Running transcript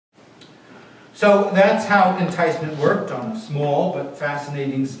So that's how enticement worked on a small but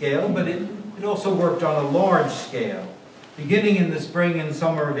fascinating scale, but it also worked on a large scale. Beginning in the spring and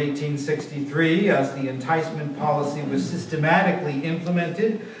summer of 1863, as the enticement policy was systematically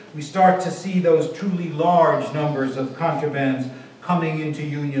implemented, we start to see those truly large numbers of contrabands coming into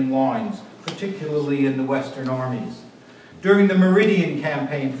Union lines, particularly in the Western armies. During the Meridian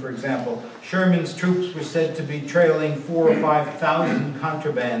Campaign, for example, Sherman's troops were said to be trailing 4,000 or 5,000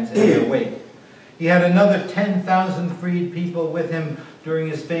 contrabands in their wake. He had another 10,000 freed people with him during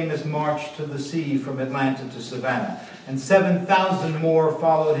his famous march to the sea from Atlanta to Savannah, and 7,000 more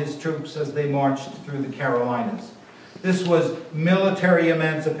followed his troops as they marched through the Carolinas. This was military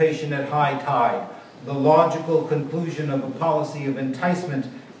emancipation at high tide, the logical conclusion of a policy of enticement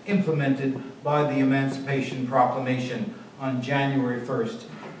implemented by the Emancipation Proclamation on January 1st,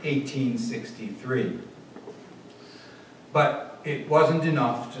 1863. But it wasn't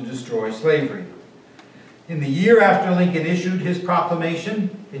enough to destroy slavery. In the year after Lincoln issued his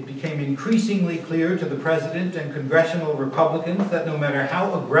proclamation, it became increasingly clear to the President and congressional Republicans that no matter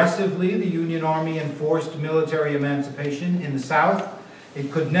how aggressively the Union Army enforced military emancipation in the South,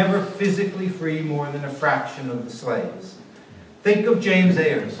 it could never physically free more than a fraction of the slaves. Think of James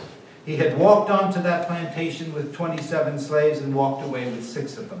Ayers. He had walked onto that plantation with 27 slaves and walked away with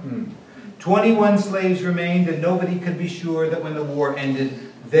 6 of them. 21 slaves remained, and nobody could be sure that when the war ended,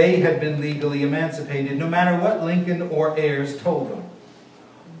 they had been legally emancipated, no matter what Lincoln or Ayers told them.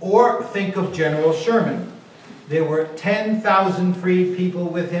 Or think of General Sherman. There were 10,000 freed people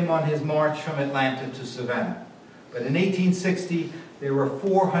with him on his march from Atlanta to Savannah. But in 1860, there were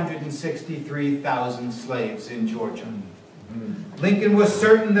 463,000 slaves in Georgia. Lincoln was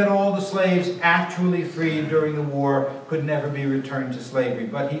certain that all the slaves actually freed during the war could never be returned to slavery,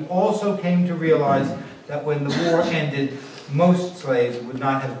 but he also came to realize that when the war ended, most slaves would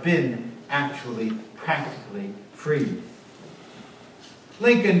not have been actually, practically freed.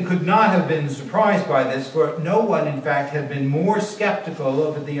 Lincoln could not have been surprised by this, for no one, in fact, had been more skeptical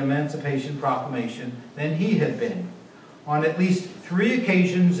of the Emancipation Proclamation than he had been. On at least 3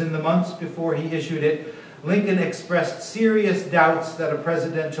 occasions in the months before he issued it, Lincoln expressed serious doubts that a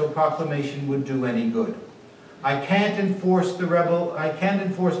presidential proclamation would do any good. I can't enforce the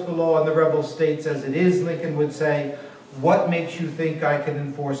law in the rebel states as it is, Lincoln would say. What makes you think I can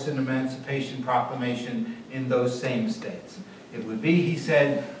enforce an Emancipation Proclamation in those same states? It would be, he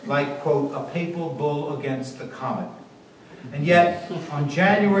said, like, quote, a papal bull against the comet. And yet, on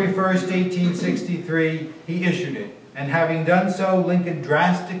January 1st, 1863, he issued it. And having done so, Lincoln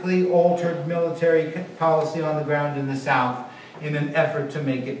drastically altered military policy on the ground in the South in an effort to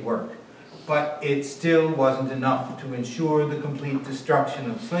make it work. But it still wasn't enough to ensure the complete destruction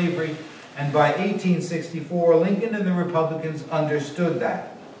of slavery, and by 1864, Lincoln and the Republicans understood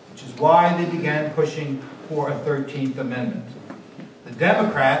that, which is why they began pushing for a 13th Amendment. The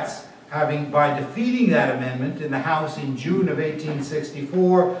Democrats, by defeating that amendment in the House in June of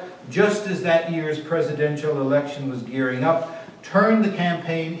 1864, just as that year's presidential election was gearing up, turned the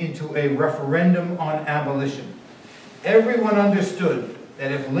campaign into a referendum on abolition. Everyone understood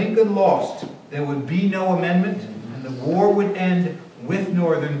that if Lincoln lost, there would be no amendment, and the war would end with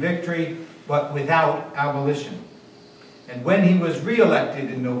Northern victory, but without abolition. And when he was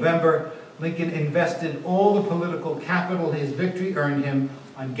re-elected in November, Lincoln invested all the political capital his victory earned him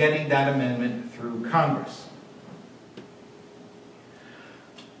on getting that amendment through Congress.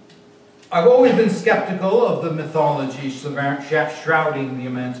 I've always been skeptical of the mythology shrouding the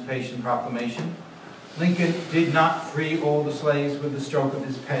Emancipation Proclamation. Lincoln did not free all the slaves with the stroke of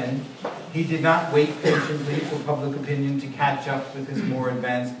his pen. He did not wait patiently for public opinion to catch up with his more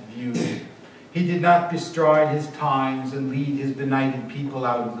advanced views. He did not bestride his times and lead his benighted people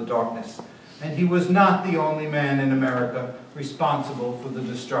out of the darkness. And he was not the only man in America responsible for the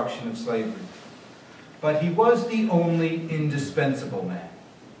destruction of slavery. But he was the only indispensable man.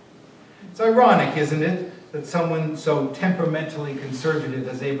 It's ironic, isn't it, that someone so temperamentally conservative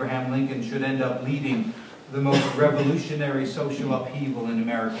as Abraham Lincoln should end up leading the most revolutionary social upheaval in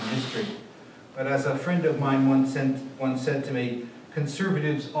American history. But as a friend of mine once said to me,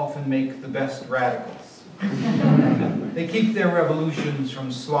 conservatives often make the best radicals. They keep their revolutions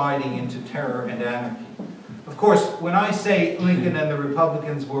from sliding into terror and anarchy. Of course, when I say Lincoln and the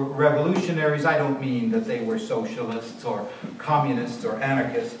Republicans were revolutionaries, I don't mean that they were socialists or communists or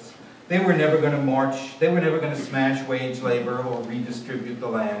anarchists. They were never going to march, they were never going to smash wage labor or redistribute the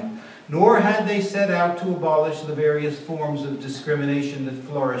land, nor had they set out to abolish the various forms of discrimination that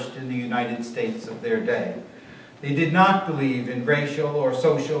flourished in the United States of their day. They did not believe in racial or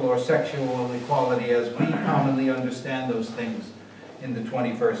social or sexual equality as we commonly understand those things in the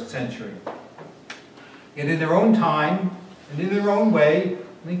 21st century. Yet in their own time, and in their own way,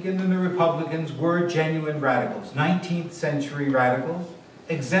 Lincoln and the Republicans were genuine radicals, 19th century radicals,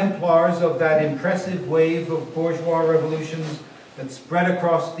 exemplars of that impressive wave of bourgeois revolutions that spread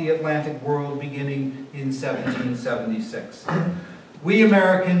across the Atlantic world beginning in 1776. We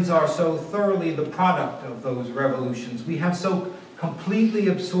Americans are so thoroughly the product of those revolutions. We have so completely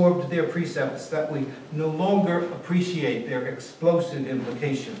absorbed their precepts that we no longer appreciate their explosive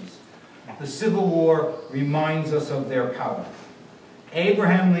implications. The Civil War reminds us of their power.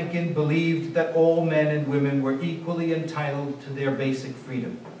 Abraham Lincoln believed that all men and women were equally entitled to their basic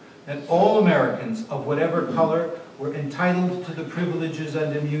freedom, that all Americans of whatever color were entitled to the privileges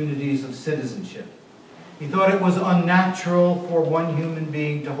and immunities of citizenship. He thought it was unnatural for one human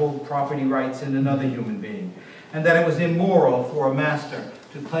being to hold property rights in another human being, and that it was immoral for a master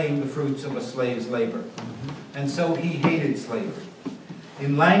to claim the fruits of a slave's labor. And so he hated slavery.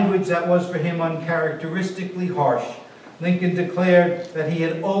 In language that was for him uncharacteristically harsh, Lincoln declared that he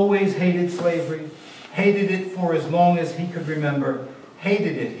had always hated slavery, hated it for as long as he could remember,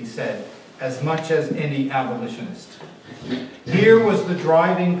 hated it, he said, as much as any abolitionist. Here was the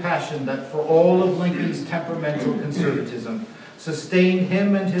driving passion that, for all of Lincoln's temperamental conservatism, sustained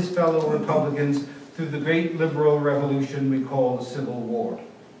him and his fellow Republicans through the great liberal revolution we call the Civil War.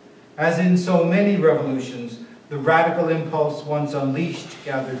 As in so many revolutions, the radical impulse once unleashed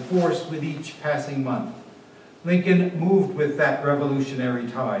gathered force with each passing month. Lincoln moved with that revolutionary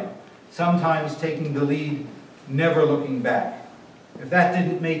tide, sometimes taking the lead, never looking back. If that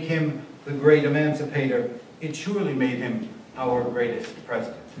didn't make him the great emancipator, it surely made him our greatest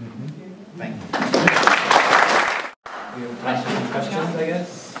president. Thank you. We have time for questions, I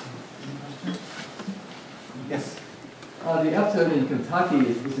guess? Yes? The episode in Kentucky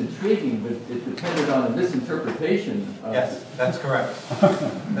is intriguing, but it depended on a misinterpretation. Yes, that's correct.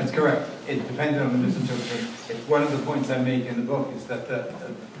 That's correct. It depended on the misinterpretation. It's one of the points I make in the book, is that the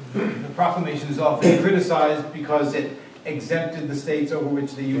proclamation is often criticized because it exempted the states over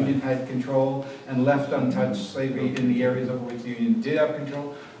which the Union had control and left untouched slavery in the areas over which the Union did have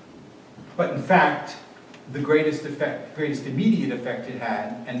control. But in fact, the greatest immediate effect it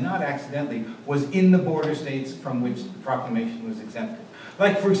had, and not accidentally, was in the border states from which the proclamation was exempted.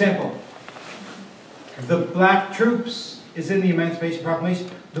 Like, for example, the black troops is in the Emancipation Proclamation.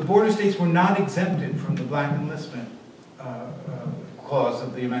 The border states were not exempted from the black enlistment clause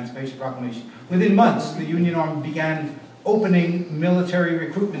of the Emancipation Proclamation. Within months, the Union Army began opening military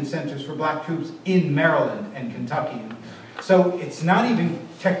recruitment centers for black troops in Maryland and Kentucky. So it's not even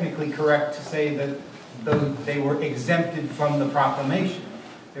technically correct to say that they were exempted from the proclamation.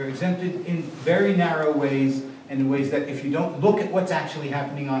 They're exempted in very narrow ways, and in ways that if you don't look at what's actually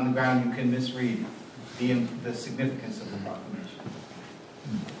happening on the ground, you can misread the significance of the proclamation.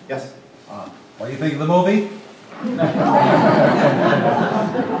 Yes? What do you think of the movie? You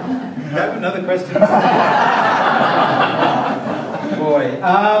have another question? Boy,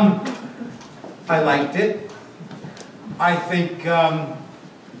 I liked it. I think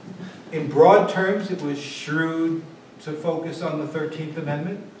in broad terms it was shrewd to focus on the 13th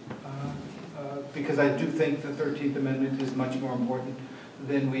Amendment, because I do think the 13th Amendment is much more important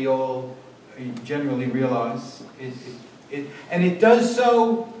than we all generally realize. And it does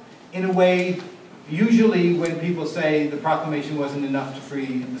so in a way. Usually when people say the proclamation wasn't enough to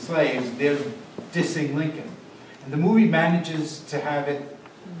free the slaves, they're dissing Lincoln. And the movie manages to have it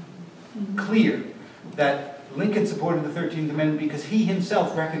clear that Lincoln supported the 13th Amendment because he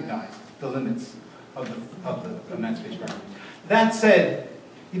himself recognized the limits of the Emancipation Proclamation. That said,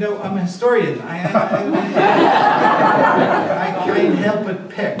 you know, I'm a historian. I can't help but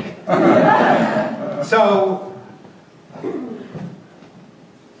pick. So,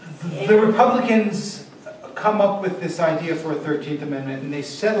 the Republicans come up with this idea for a 13th Amendment, and they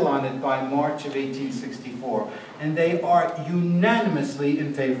settle on it by March of 1864, and they are unanimously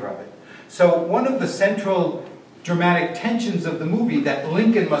in favor of it. So one of the central dramatic tensions of the movie, that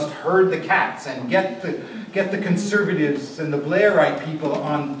Lincoln must herd the cats and get the conservatives and the Blairite people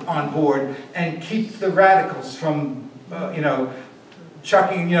on board and keep the radicals from,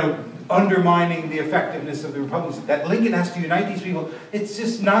 undermining the effectiveness of the Republicans. That Lincoln has to unite these people, it's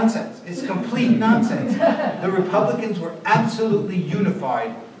just nonsense. It's complete nonsense. The Republicans were absolutely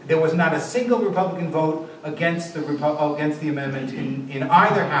unified. There was not a single Republican vote against the amendment in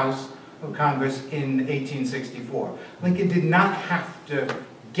either house of Congress in 1864. Lincoln did not have to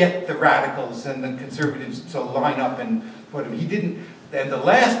get the radicals and the conservatives to line up and put him. He didn't. And the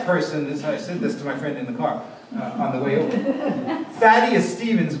last person, I said this to my friend in the car on the way over, Thaddeus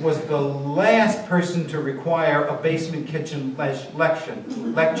Stevens was the last person to require a basement kitchen lecture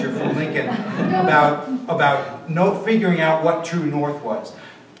from Lincoln about about figuring out what true north was.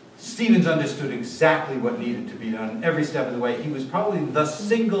 Stevens understood exactly what needed to be done every step of the way. He was probably the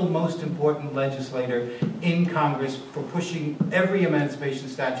single most important legislator in Congress for pushing every emancipation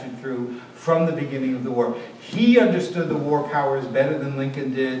statute through from the beginning of the war. He understood the war powers better than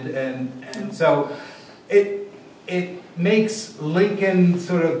Lincoln did, and so it makes Lincoln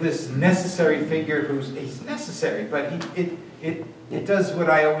sort of this necessary figure he's necessary, but it does what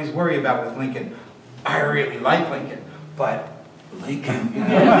I always worry about with Lincoln. I really like Lincoln, but Lincoln, you know,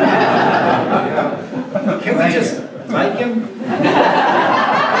 can we just like him? Do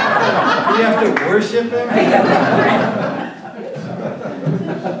we have to worship him?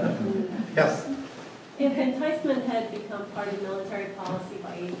 Yes? If enticement had become part of military policy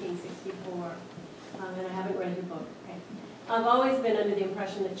by 1864, and I haven't read your book, okay, I've always been under the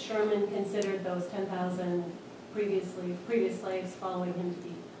impression that Sherman considered those 10,000 previous slaves following him to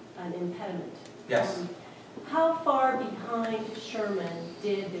be an impediment. Yes. How far behind Sherman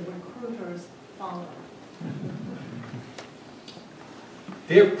did the recruiters follow?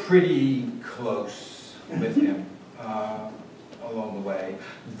 They're pretty close with him along the way.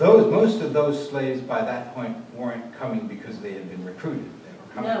 Most of those slaves by that point weren't coming because they had been recruited. They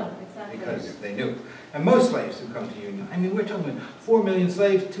were coming exactly. because they knew. And most slaves who come to Union, I mean, we're talking about 4 million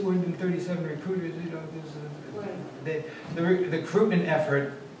slaves, 237 recruiters. You know, the recruitment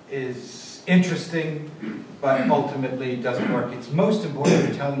effort is interesting, but ultimately doesn't work. It's most important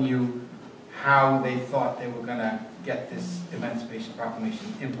for telling you how they thought they were going to get this Emancipation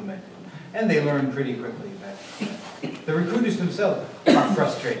Proclamation implemented. And they learned pretty quickly that the recruiters themselves are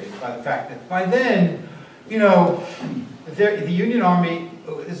frustrated by the fact that by then, you know, the Union Army,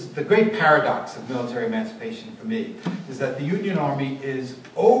 is the great paradox of military emancipation for me, is that the Union Army is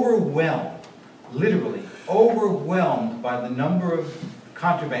overwhelmed, literally overwhelmed by the number of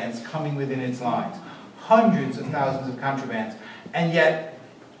contrabands coming within its lines. Hundreds of thousands of contrabands, and yet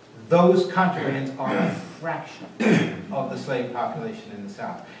those contrabands are a fraction of the slave population in the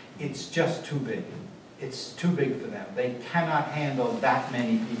South. It's just too big. It's too big for them. They cannot handle that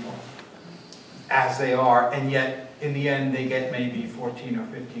many people as they are, and yet in the end they get maybe 14 or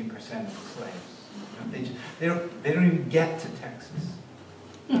 15% of the slaves. They don't even get to Texas,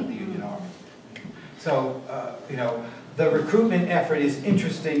 the Union Army. So, you know, the recruitment effort is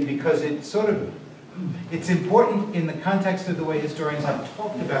interesting because it's important in the context of the way historians have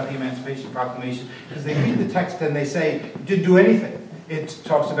talked about the Emancipation Proclamation, because they read the text and they say, it didn't do anything. It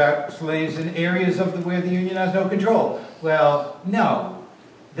talks about slaves in areas of where the Union has no control. Well, no.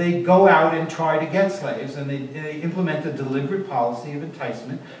 They go out and try to get slaves, and they implement a deliberate policy of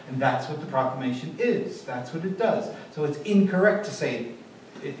enticement, and that's what the proclamation is. That's what it does. So it's incorrect to say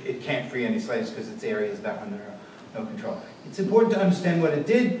it can't free any slaves because it's areas that are under no control. It's important to understand what it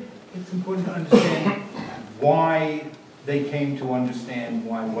did. It's important to understand why they came to understand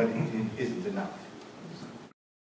why what it did isn't enough.